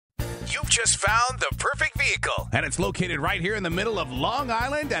You've just found the perfect vehicle, and it's located right here in the middle of Long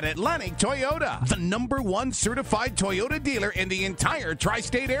Island at Atlantic Toyota, the #1 certified Toyota dealer in the entire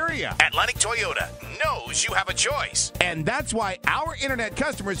tri-state area. Atlantic Toyota knows you have a choice, and that's why our internet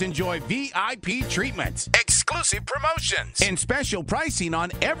customers enjoy VIP treatments, exclusive promotions, and special pricing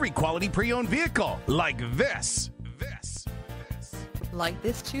on every quality pre-owned vehicle, like this. Like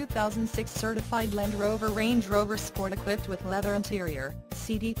this 2006 certified Land Rover Range Rover Sport equipped with leather interior,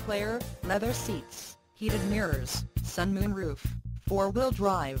 CD player, leather seats, heated mirrors, sun moon roof, 4-wheel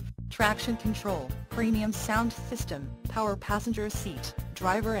drive, traction control, premium sound system, power passenger seat,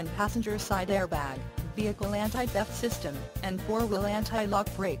 driver and passenger side airbag, vehicle anti-theft system, and 4-wheel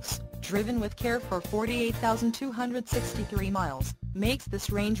anti-lock brakes, driven with care for 48,263 miles, makes this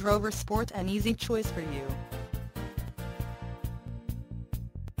Range Rover Sport an easy choice for you.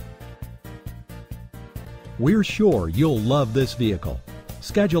 We're sure you'll love this vehicle.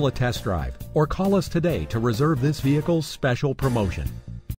 Schedule a test drive or call us today to reserve this vehicle's special promotion.